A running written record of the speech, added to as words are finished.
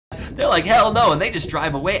They're like, hell no, and they just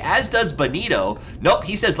drive away, as does Benito. Nope,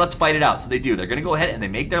 he says, let's fight it out. So they do. They're going to go ahead and they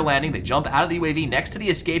make their landing. They jump out of the UAV next to the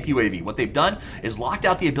escape UAV. What they've done is locked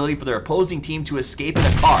out the ability for their opposing team to escape in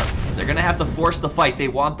a car. They're going to have to force the fight. They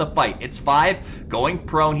want the fight. It's 5 going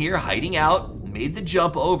prone here, hiding out. Made the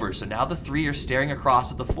jump over, so now the 3 are staring across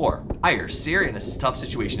at the 4. Seer in a tough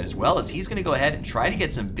situation as well, as he's going to go ahead and try to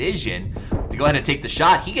get some vision to go ahead and take the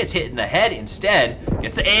shot. He gets hit in the head instead,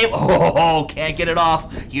 gets the aim. Oh, can't get it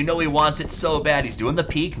off. You know he wants it so bad. He's doing the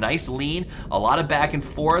peek, nice lean, a lot of back and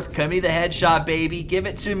forth. Come me the headshot, baby. Give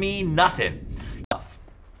it to me. Nothing.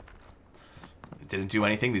 Didn't do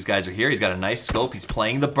anything. These guys are here. He's got a nice scope. He's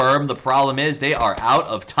playing the berm. The problem is they are out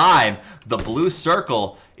of time. The blue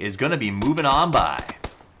circle is going to be moving on by.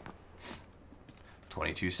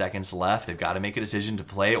 22 seconds left. They've got to make a decision to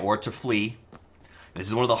play or to flee. This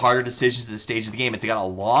is one of the harder decisions at this stage of the game. They got a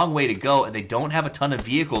long way to go, and they don't have a ton of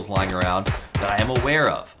vehicles lying around that I am aware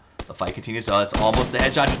of. The fight continues. Oh, that's almost the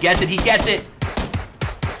headshot. He gets it. He gets it.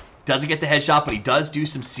 Doesn't get the headshot, but he does do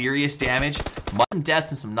some serious damage. Some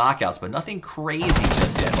deaths and some knockouts, but nothing crazy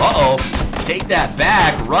just yet. Uh-oh. Take that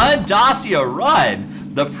back. Run, Dacia,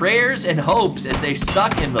 run. The prayers and hopes as they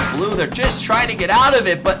suck in the blue. They're just trying to get out of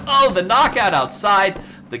it, but oh, the knockout outside.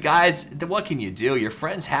 The guys, what can you do? Your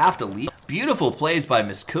friends have to leave. Beautiful plays by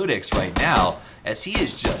Miskudix right now as he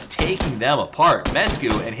is just taking them apart.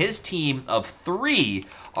 Mescu and his team of 3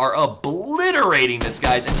 are obliterating this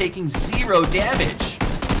guys and taking 0 damage.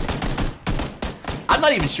 I'm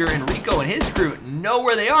not even sure Enrico and his crew know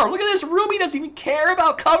where they are. Look at this. Ruby doesn't even care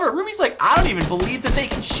about cover. Ruby's like, I don't even believe that they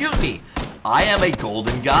can shoot me. I am a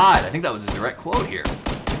golden god. I think that was a direct quote here.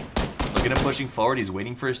 Look at him pushing forward. He's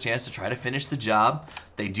waiting for his chance to try to finish the job.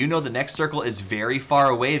 They do know the next circle is very far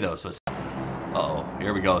away, though. So it's uh-oh,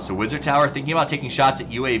 here we go. So Wizard Tower thinking about taking shots at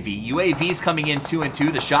UAV. UAV's coming in 2 and 2.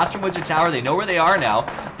 The shots from Wizard Tower, they know where they are now.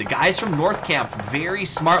 The guys from North Camp very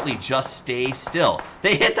smartly just stay still.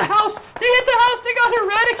 They hit the house. They hit the house. They got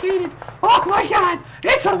eradicated. Oh my God,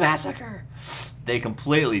 it's a massacre. They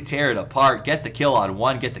completely tear it apart. Get the kill on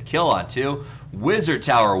 1, get the kill on 2. Wizard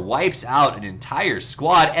Tower wipes out an entire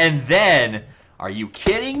squad. And then, are you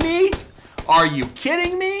kidding me? Are you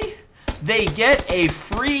kidding me? They get a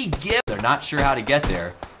free gift. They're not sure how to get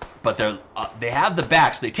there, but they have the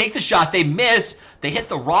back. So they take the shot. They miss. They hit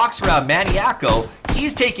the rocks around Maniaco.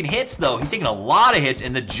 He's taking hits, though. He's taking a lot of hits,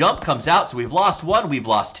 and the jump comes out. So we've lost 1. We've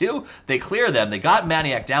lost 2. They clear them. They got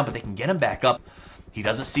Maniac down, but they can get him back up. He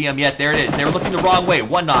doesn't see him yet. There it is. They were looking the wrong way.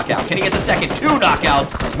 1 knockout. Can he get the second? 2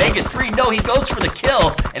 knockouts. Make it 3. No, he goes for the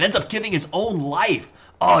kill and ends up giving his own life.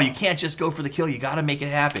 Oh, you can't just go for the kill. You got to make it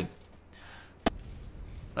happen.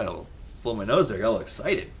 Oh. Blow my nose there, got a little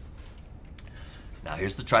excited. Now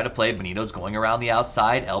here's the try to play. Benito's going around the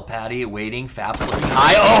outside. El Patty waiting. Fab's looking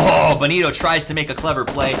high. Oh, Benito tries to make a clever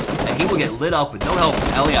play, and he will get lit up with no help from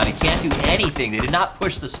Elion. He can't do anything. They did not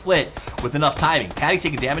push the split with enough timing. Patty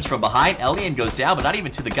taking damage from behind. Elion goes down, but not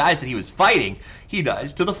even to the guys that he was fighting. He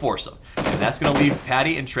dies to the foursome. And that's going to leave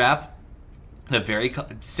Patty and Trap in a very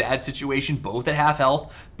sad situation, both at half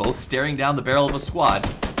health, both staring down the barrel of a squad.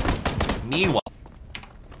 Meanwhile,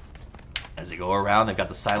 as they go around, they've got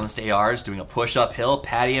the silenced ARs doing a push uphill.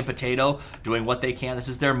 Patty and Potato doing what they can. This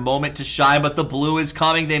is their moment to shine, but the blue is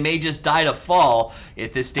coming. They may just die to fall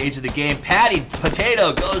at this stage of the game. Patty,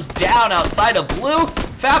 Potato goes down outside of blue.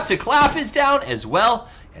 Fap to Clap is down as well.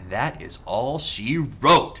 And that is all she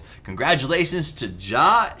wrote. Congratulations to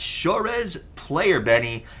Ja, Shorez, Player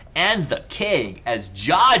Benny, and the King as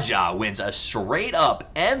Jaja wins a straight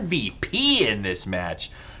up MVP in this match.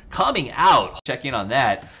 Coming out, check in on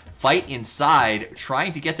that. Fight inside,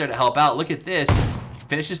 trying to get there to help out. Look at this.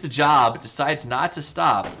 Finishes the job, decides not to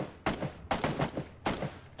stop.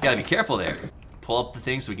 Gotta be careful there. Pull up the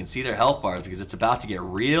thing so we can see their health bars because it's about to get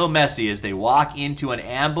real messy as they walk into an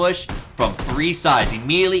ambush from 3 sides.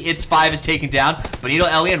 Immediately, It's 5 is taken down. Benito,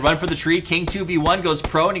 Elian run for the tree. King 2v1 goes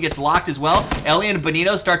pro and he gets locked as well. Elian and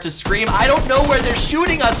Benito start to scream. I don't know where they're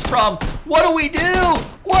shooting us from. What do we do?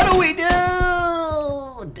 What do we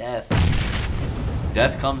do? Death.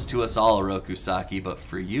 Death comes to us all, Orokusaki, but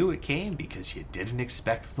for you it came because you didn't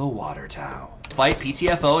expect the water tower. Fight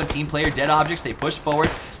PTFO and team player dead objects. They push forward.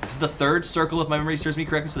 This is the 3rd circle, if my memory serves me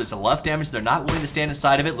correctly, so there's a left damage. They're not willing to stand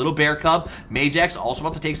inside of it. Little Bear Cub, Majax also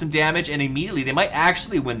about to take some damage, and immediately they might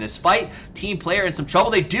actually win this fight. Team player in some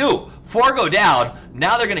trouble. They do. 4 go down.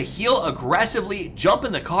 Now they're going to heal aggressively, jump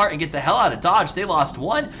in the car, and get the hell out of Dodge. They lost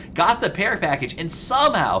 1, got the care package, and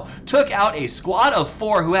somehow took out a squad of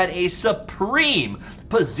 4 who had a supreme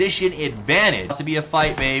position advantage. To be a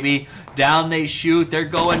fight, baby. Down they shoot. They're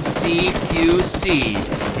going CQC.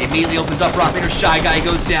 Immediately opens up. Rock Raider Shy Guy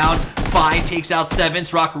goes down. Fine takes out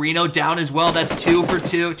Sevens. Rockerino down as well. That's 2 for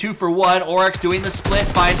 2. 2 for 1. Oryx doing the split.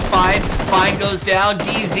 Finds Fine. Fine goes down.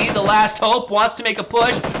 DZ, the last hope, wants to make a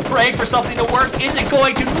push. Praying for something to work. Is it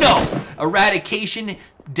going to? No. Eradication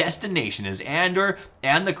destination as Andor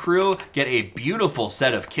and the crew get a beautiful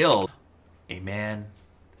set of kills. A man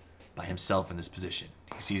by himself in this position.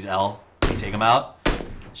 He sees L. Can he take him out?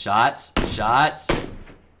 Shots. Shots.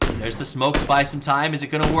 There's the smoke to buy some time. Is it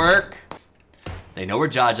going to work? They know where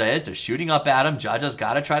Jaja is. They're shooting up at him. Jaja's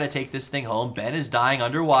got to try to take this thing home. Ben is dying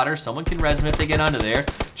underwater. Someone can res him if they get under there.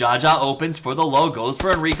 Jaja opens for the low. Goes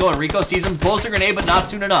for Enrico. Enrico sees him. Pulls the grenade, but not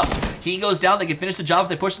soon enough. He goes down. They can finish the job if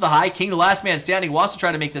they push to the high. King, the last man standing, wants to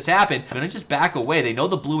try to make this happen. They're going to just back away. They know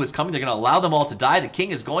the blue is coming. They're going to allow them all to die. The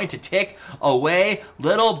King is going to tick away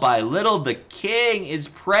little by little. The King is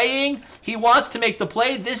praying. He wants to make the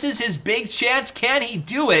play. This is his big chance. Can he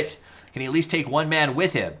do it? Can he at least take one man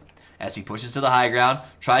with him? As he pushes to the high ground,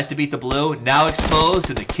 tries to beat the blue, now exposed,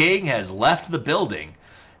 and the King has left the building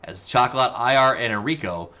as Chocolate, IR, and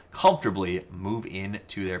Enrico comfortably move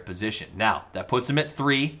into their position. Now, that puts him at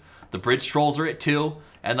 3. The bridge trolls are at 2,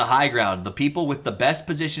 and the high ground, the people with the best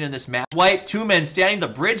position in this map. Swipe, 2 men standing, the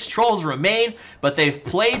bridge trolls remain, but they've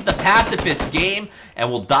played the pacifist game and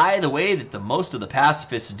will die the way that the most of the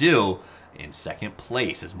pacifists do, in second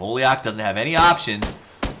place, as Moliak doesn't have any options.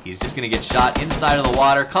 He's just going to get shot inside of the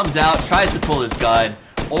water, comes out, tries to pull his gun.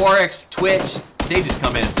 Oryx, Twitch, they just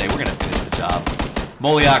come in and say, we're going to finish the job.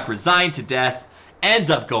 Moliak resigned to death, ends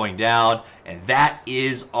up going down, and that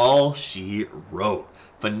is all she wrote.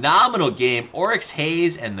 Phenomenal game. Oryx,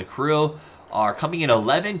 Hayes, and the crew are coming in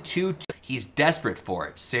 11-2. He's desperate for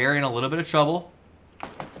it. Sarah in a little bit of trouble.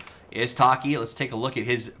 Is Taki. Let's take a look at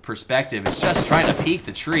his perspective. It's just trying to peek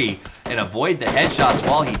the tree and avoid the headshots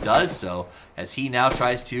while he does so, as he now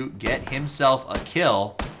tries to get himself a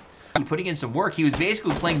kill. Putting in some work. He was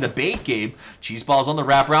basically playing the bait game. Cheeseball's on the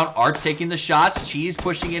wraparound. Art's taking the shots. Cheese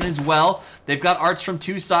pushing in as well. They've got Arts from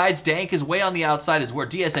 2 sides. Dank is way on the outside as where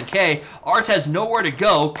DSNK. Arts has nowhere to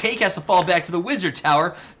go. Cake has to fall back to the wizard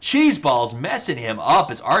tower. Cheeseball's messing him up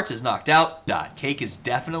as Arts is knocked out. Cake is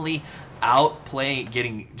definitely out playing,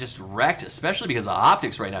 getting just wrecked, especially because of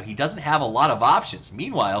optics right now. He doesn't have a lot of options.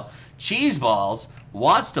 Meanwhile, Cheeseballs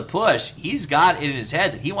wants to push. He's got it in his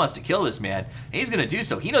head that he wants to kill this man, and he's going to do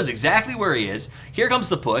so. He knows exactly where he is. Here comes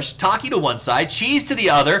the push. Taki to one side, Cheese to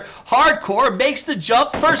the other. Hardcore makes the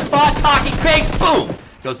jump. First spot, Taki, Cake, boom!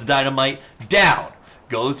 Goes the dynamite, down.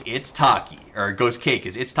 Goes It's Taki, or goes Cake,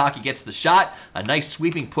 as It's Taki gets the shot. A nice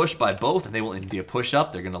sweeping push by both, and they will indeed push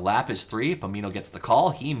up. They're going to lap his 3. Pamino gets the call.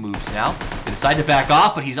 He moves now. They decide to back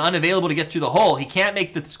off, but he's unavailable to get through the hole. He can't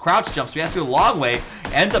make the crouch jump, so he has to go a long way.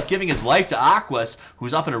 Ends up giving his life to Aquas,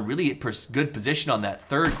 who's up in a really good position on that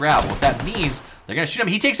 3rd grab. What that means, they're going to shoot him.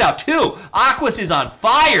 He takes out 2. Aquas is on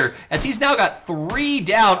fire, as he's now got 3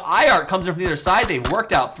 down. IART comes in from the other side. They've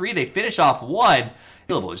worked out 3. They finish off 1.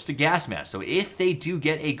 Just a gas mask. So if they do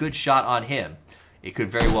get a good shot on him, it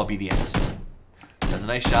could very well be the end. Does a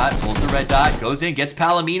nice shot, pulls the red dot, goes in, gets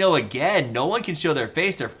Palomino again. No one can show their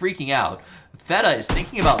face. They're freaking out. Feta is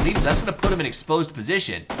thinking about leaving. That's going to put him in exposed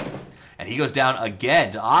position. And he goes down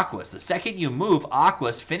again to Aquas. The second you move,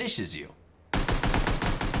 Aquas finishes you.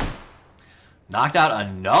 Knocked out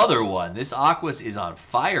another one. This Aquas is on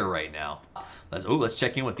fire right now. Let's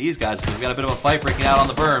check in with these guys because we've got a bit of a fight breaking out on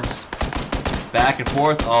the berms. Back and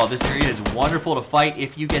forth. Oh, this area is wonderful to fight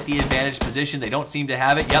if you get the advantage position. They don't seem to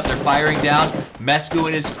have it. Yep, they're firing down. Mescu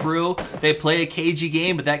and his crew, they play a cagey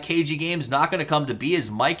game, but that cagey game is not going to come to be as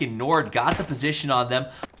Mike and Nord got the position on them.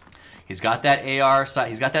 He's got that AR,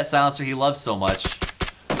 he's got that silencer he loves so much.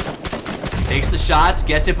 Takes the shots,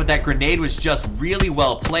 gets it, but that grenade was just really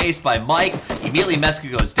well placed by Mike. Immediately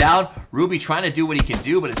Mescu goes down. Ruby trying to do what he can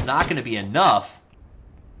do, but it's not going to be enough.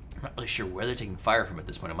 I'm not really sure where they're taking fire from at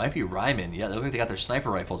this point. It might be Ryman. Yeah, they look like they got their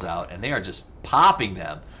sniper rifles out, and they are just popping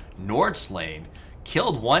them. Nord slain.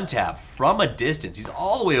 Killed one tap from a distance. He's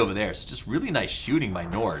all the way over there, so just really nice shooting by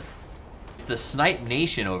Nord. It's the Snipe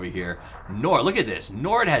Nation over here. Nord, look at this.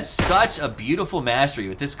 Nord has such a beautiful mastery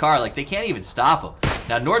with this car. Like, they can't even stop him.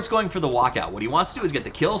 Now, Nord's going for the walkout. What he wants to do is get the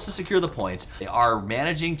kills to secure the points. They are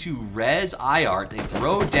managing to res IART. They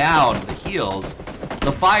throw down the heals.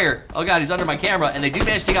 The fire, oh god, he's under my camera, and they do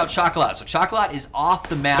manage to take out Chocolat. So Chocolat is off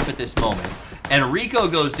the map at this moment. Enrico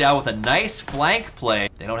goes down with a nice flank play.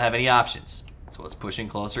 They don't have any options. So let's push in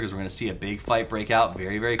closer because we're going to see a big fight break out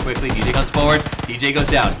very, very quickly. DJ comes forward. DJ goes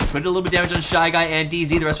down. He put a little bit of damage on Shy Guy and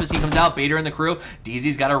DZ. The rest of his team comes out. Bader and the crew.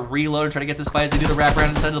 DZ's got to reload and try to get this fight as they do the wraparound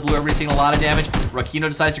inside of the blue. Everybody's seeing a lot of damage. Rakino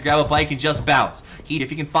decides to grab a bike and just bounce. If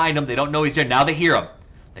you can find him, they don't know he's there. Now they hear him.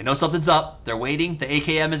 They know something's up. They're waiting. The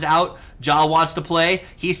AKM is out. Ja wants to play.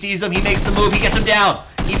 He sees him. He makes the move. He gets him down.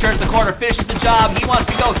 He turns the corner, finishes the job. He wants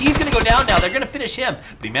to go. He's going to go down now. They're going to finish him.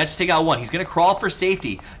 But he managed to take out one. He's going to crawl for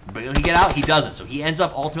safety. But will he get out? He doesn't. So he ends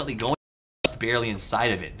up ultimately going just barely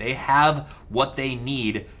inside of it. They have what they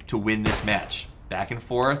need to win this match. Back and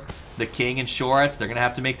forth. The King and Shorts. They're going to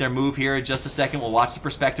have to make their move here in just a second. We'll watch the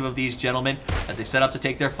perspective of these gentlemen as they set up to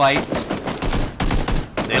take their fights.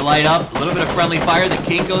 They light up, a little bit of friendly fire. The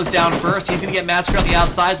King goes down first. He's going to get massacred on the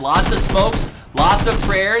outside. Lots of smokes, lots of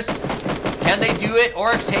prayers. Can they do it?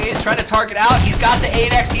 Oryx Hayes trying to target out. He's got the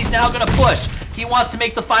 8X. He's now going to push. He wants to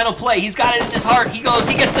make the final play. He's got it in his heart. He goes,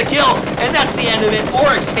 he gets the kill, and that's the end of it.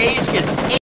 Oryx Hayes gets 8.